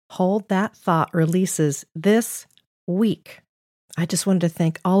Hold That Thought releases this week. I just wanted to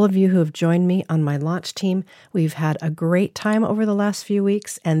thank all of you who have joined me on my launch team. We've had a great time over the last few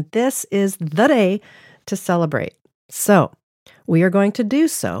weeks, and this is the day to celebrate. So, we are going to do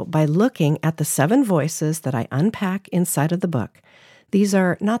so by looking at the 7 voices that I unpack inside of the book. These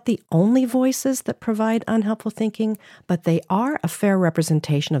are not the only voices that provide unhelpful thinking, but they are a fair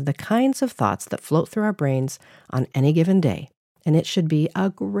representation of the kinds of thoughts that float through our brains on any given day. And it should be a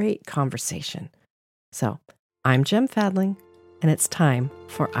great conversation. So, I'm Jem Fadling, and it's time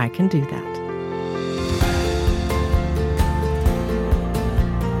for I Can Do That.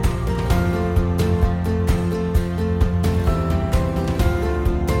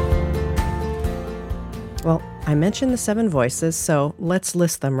 Well, I mentioned the 7 voices, so let's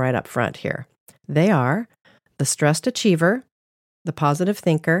list them right up front here. They are the stressed achiever, the positive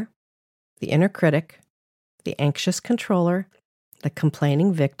thinker, the inner critic, the anxious controller, the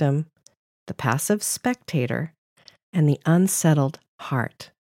complaining victim, the passive spectator, and the unsettled heart.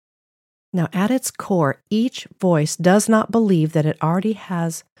 Now, at its core, each voice does not believe that it already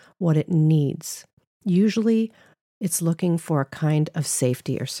has what it needs. Usually, it's looking for a kind of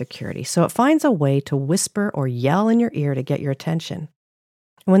safety or security. So it finds a way to whisper or yell in your ear to get your attention.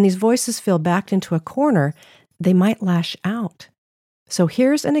 And when these voices feel backed into a corner, they might lash out. So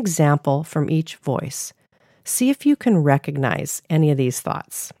here's an example from each voice. See if you can recognize any of these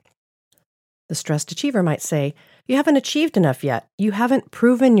thoughts. The stressed achiever might say, "You haven't achieved enough yet. You haven't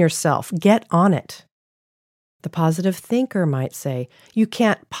proven yourself. Get on it." The positive thinker might say, "You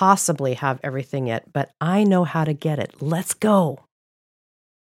can't possibly have everything yet, but I know how to get it. Let's go."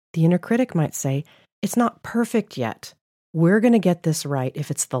 The inner critic might say, "It's not perfect yet. We're going to get this right if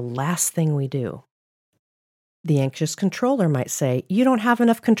it's the last thing we do." The anxious controller might say, "You don't have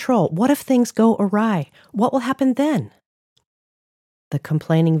enough control. What if things go awry? What will happen then?" The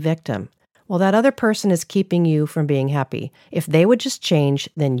complaining victim, "Well, that other person is keeping you from being happy. If they would just change,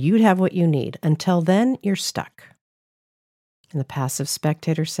 then you'd have what you need. Until then, you're stuck." And the passive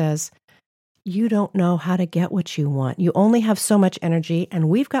spectator says, "You don't know how to get what you want. You only have so much energy, and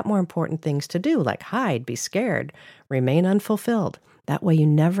we've got more important things to do, like hide, be scared, remain unfulfilled. That way you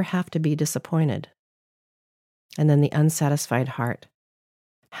never have to be disappointed." And then the unsatisfied heart.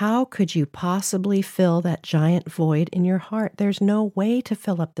 "How could you possibly fill that giant void in your heart? There's no way to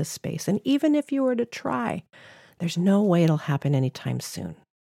fill up this space. And even if you were to try, there's no way it'll happen anytime soon."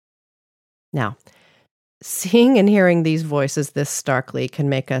 Now, seeing and hearing these voices this starkly can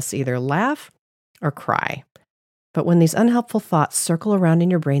make us either laugh or cry. But when these unhelpful thoughts circle around in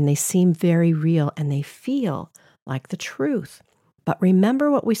your brain, they seem very real and they feel like the truth. But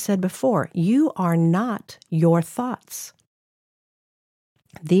remember what we said before, you are not your thoughts.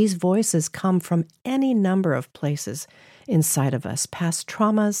 These voices come from any number of places inside of us. Past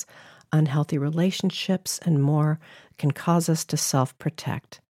traumas, unhealthy relationships, and more can cause us to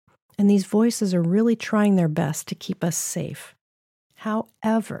self-protect. And these voices are really trying their best to keep us safe.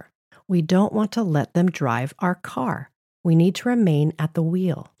 However, we don't want to let them drive our car. We need to remain at the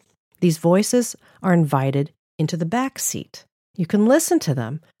wheel. These voices are invited into the back seat. You can listen to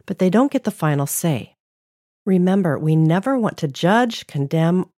them, but they don't get the final say. Remember, we never want to judge,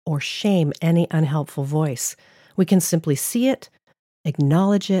 condemn, or shame any unhelpful voice. We can simply see it,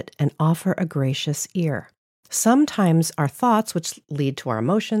 acknowledge it, and offer a gracious ear. Sometimes our thoughts, which lead to our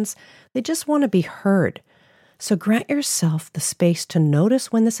emotions, they just want to be heard. So grant yourself the space to notice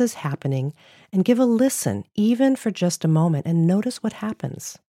when this is happening and give a listen, even for just a moment, and notice what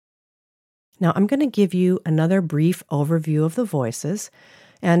happens. Now, I'm going to give you another brief overview of the voices,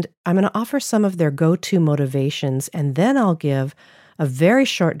 and I'm going to offer some of their go-to motivations, and then I'll give a very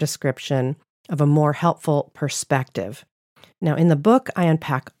short description of a more helpful perspective. Now, in the book, I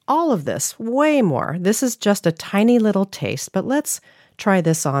unpack all of this, way more. This is just a tiny little taste, but let's try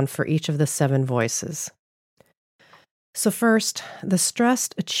this on for each of the 7 voices. So first, the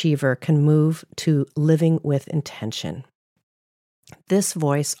stressed achiever can move to living with intention. This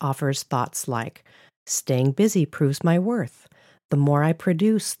voice offers thoughts like, "Staying busy proves my worth. The more I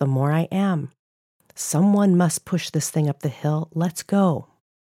produce, the more I am. Someone must push this thing up the hill. Let's go."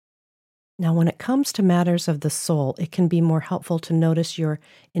 Now, when it comes to matters of the soul, it can be more helpful to notice your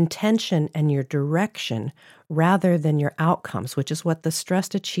intention and your direction rather than your outcomes, which is what the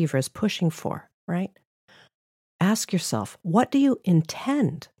stressed achiever is pushing for, right? Ask yourself, what do you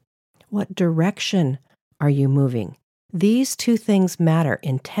intend? What direction are you moving? These 2 things matter,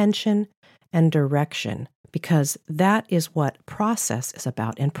 intention and direction, because that is what process is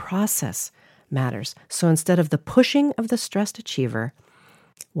about, and process matters. So instead of the pushing of the stressed achiever,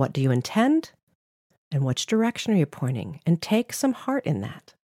 what do you intend? And which direction are you pointing? And take some heart in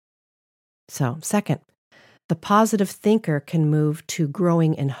that. So, second, the positive thinker can move to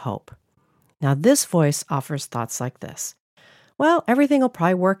growing in hope. Now, this voice offers thoughts like this. Well, everything will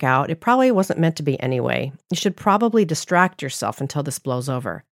probably work out. It probably wasn't meant to be anyway. You should probably distract yourself until this blows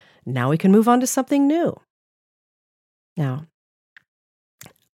over. Now we can move on to something new. Now,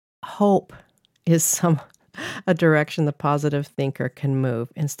 hope is a direction the positive thinker can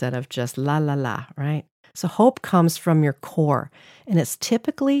move instead of just la la la, right? So hope comes from your core, and it's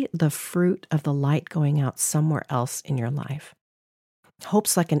typically the fruit of the light going out somewhere else in your life.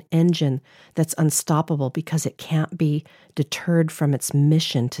 Hope's like an engine that's unstoppable because it can't be deterred from its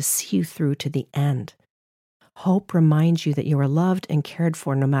mission to see you through to the end. Hope reminds you that you are loved and cared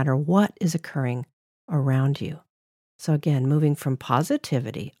for no matter what is occurring around you. So again, moving from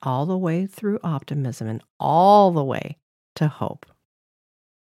positivity all the way through optimism and all the way to hope.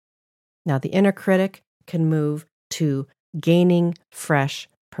 Now, the inner critic can move to gaining fresh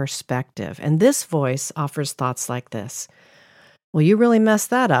perspective. And this voice offers thoughts like this. Well, you really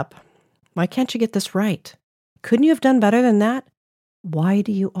messed that up. Why can't you get this right? Couldn't you have done better than that? Why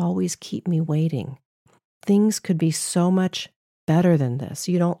do you always keep me waiting? Things could be so much better than this.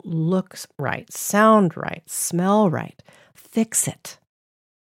 You don't look right, sound right, smell right. Fix it.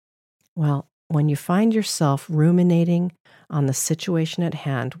 Well, when you find yourself ruminating on the situation at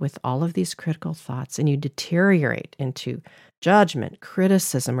hand with all of these critical thoughts and you deteriorate into judgment,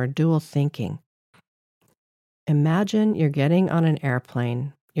 criticism, or dual thinking, imagine you're getting on an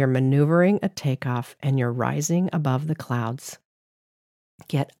airplane, you're maneuvering a takeoff, and you're rising above the clouds.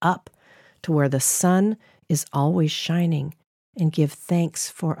 Get up to where the sun is always shining and give thanks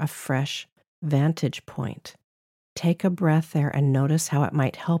for a fresh vantage point. Take a breath there and notice how it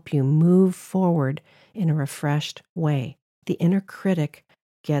might help you move forward in a refreshed way. The inner critic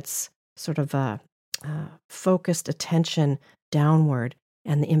gets sort of a focused attention downward,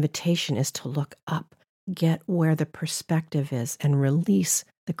 and the invitation is to look up, get where the perspective is, and release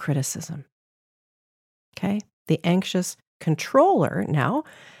the criticism. Okay? The anxious controller now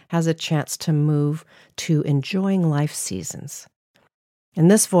has a chance to move to enjoying life seasons. And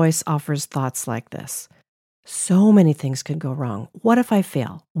this voice offers thoughts like this. So many things could go wrong. What if I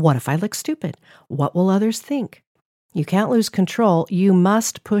fail? What if I look stupid? What will others think? You can't lose control. You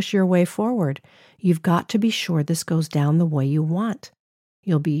must push your way forward. You've got to be sure this goes down the way you want.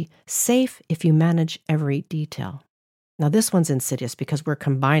 You'll be safe if you manage every detail. Now, this one's insidious because we're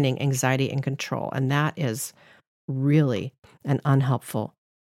combining anxiety and control, and that is really an unhelpful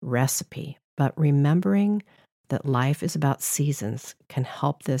recipe. But remembering that life is about seasons can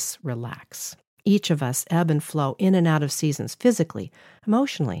help this relax. Each of us ebb and flow in and out of seasons, physically,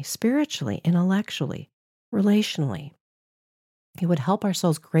 emotionally, spiritually, intellectually, relationally. It would help our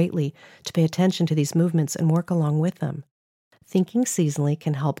souls greatly to pay attention to these movements and work along with them. Thinking seasonally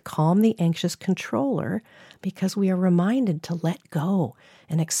can help calm the anxious controller because we are reminded to let go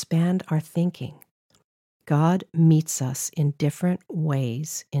and expand our thinking. God meets us in different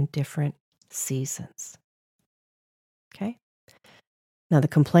ways in different seasons. Okay? Now, the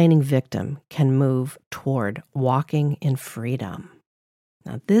complaining victim can move toward walking in freedom.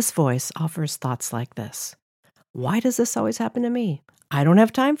 Now, this voice offers thoughts like this. Why does this always happen to me? I don't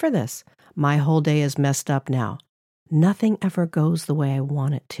have time for this. My whole day is messed up now. Nothing ever goes the way I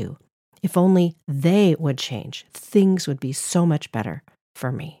want it to. If only they would change, things would be so much better for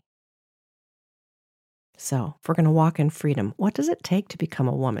me. So, if we're going to walk in freedom, what does it take to become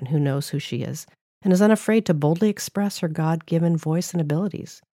a woman who knows who she is and is unafraid to boldly express her God-given voice and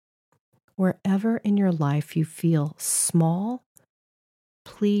abilities? Wherever in your life you feel small,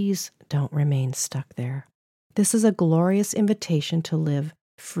 please don't remain stuck there. This is a glorious invitation to live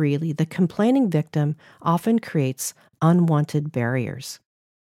freely. The complaining victim often creates unwanted barriers.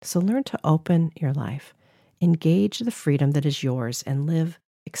 So learn to open your life, engage the freedom that is yours, and live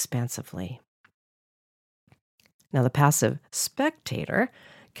expansively. Now, the passive spectator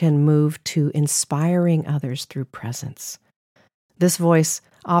can move to inspiring others through presence. This voice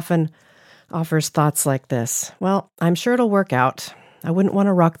often offers thoughts like this. Well, I'm sure it'll work out. I wouldn't want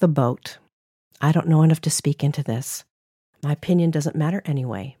to rock the boat. I don't know enough to speak into this. My opinion doesn't matter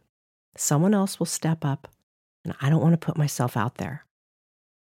anyway. Someone else will step up, and I don't want to put myself out there.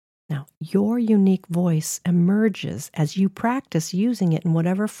 Now, your unique voice emerges as you practice using it in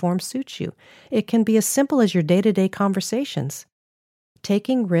whatever form suits you. It can be as simple as your day-to-day conversations.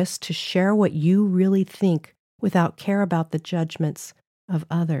 Taking risks to share what you really think without care about the judgments of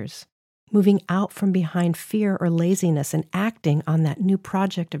others. Moving out from behind fear or laziness and acting on that new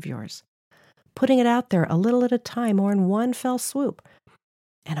project of yours. Putting it out there a little at a time or in one fell swoop.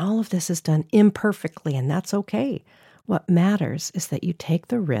 And all of this is done imperfectly, and that's okay. What matters is that you take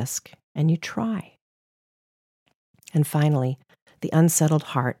the risk and you try. And finally, the unsettled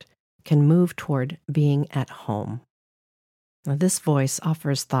heart can move toward being at home. Now, this voice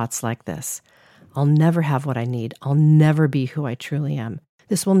offers thoughts like this: I'll never have what I need. I'll never be who I truly am.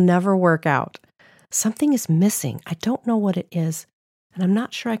 This will never work out. Something is missing. I don't know what it is, and I'm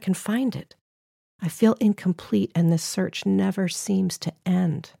not sure I can find it. I feel incomplete, and this search never seems to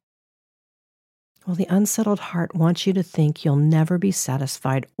end. Well, the unsettled heart wants you to think you'll never be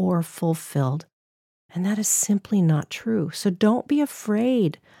satisfied or fulfilled, and that is simply not true. So don't be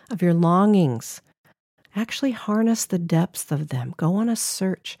afraid of your longings. Actually harness the depths of them. Go on a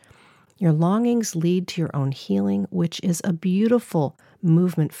search. Your longings lead to your own healing, which is a beautiful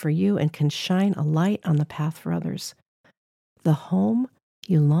movement for you and can shine a light on the path for others. The home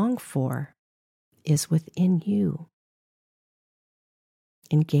you long for is within you.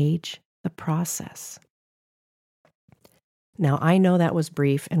 Engage the process. Now, I know that was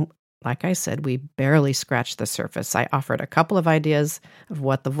brief, and like I said, we barely scratched the surface. I offered a couple of ideas of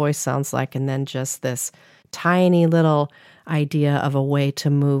what the voice sounds like, and then just this tiny little idea of a way to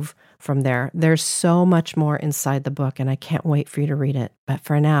move from there. There's so much more inside the book, and I can't wait for you to read it. But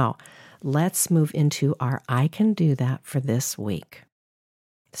for now, let's move into our I Can Do That for this week.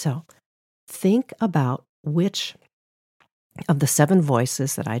 So think about which of the 7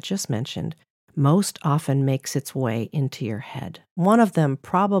 voices that I just mentioned most often makes its way into your head. One of them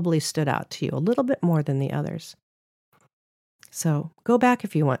probably stood out to you a little bit more than the others. So go back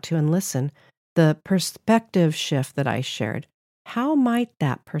if you want to and listen. The perspective shift that I shared, how might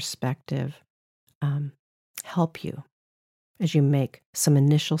that perspective help you as you make some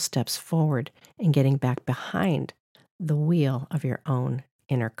initial steps forward in getting back behind the wheel of your own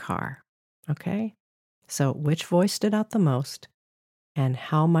inner car? Okay? So which voice stood out the most, and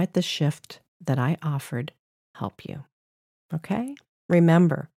how might the shift that I offered help you? Okay?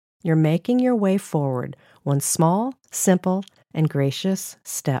 Remember, you're making your way forward one small, simple, and gracious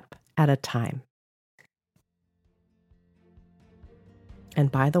step at a time. And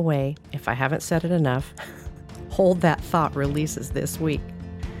by the way, if I haven't said it enough, Hold That Thought releases this week.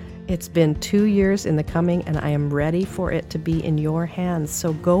 It's been 2 years in the coming, and I am ready for it to be in your hands.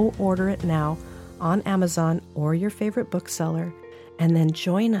 So go order it now on Amazon or your favorite bookseller, and then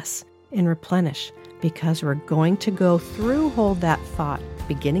join us in Replenish, because we're going to go through Hold That Thought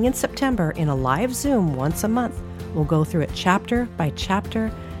beginning in September in a live Zoom once a month. We'll go through it chapter by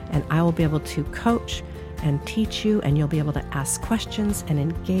chapter, and I will be able to coach and teach you, and you'll be able to ask questions and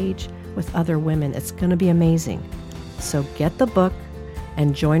engage with other women. It's going to be amazing. So get the book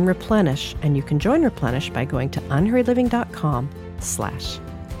and join Replenish, and you can join Replenish by going to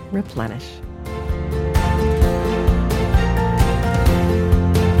unhurriedliving.com/replenish.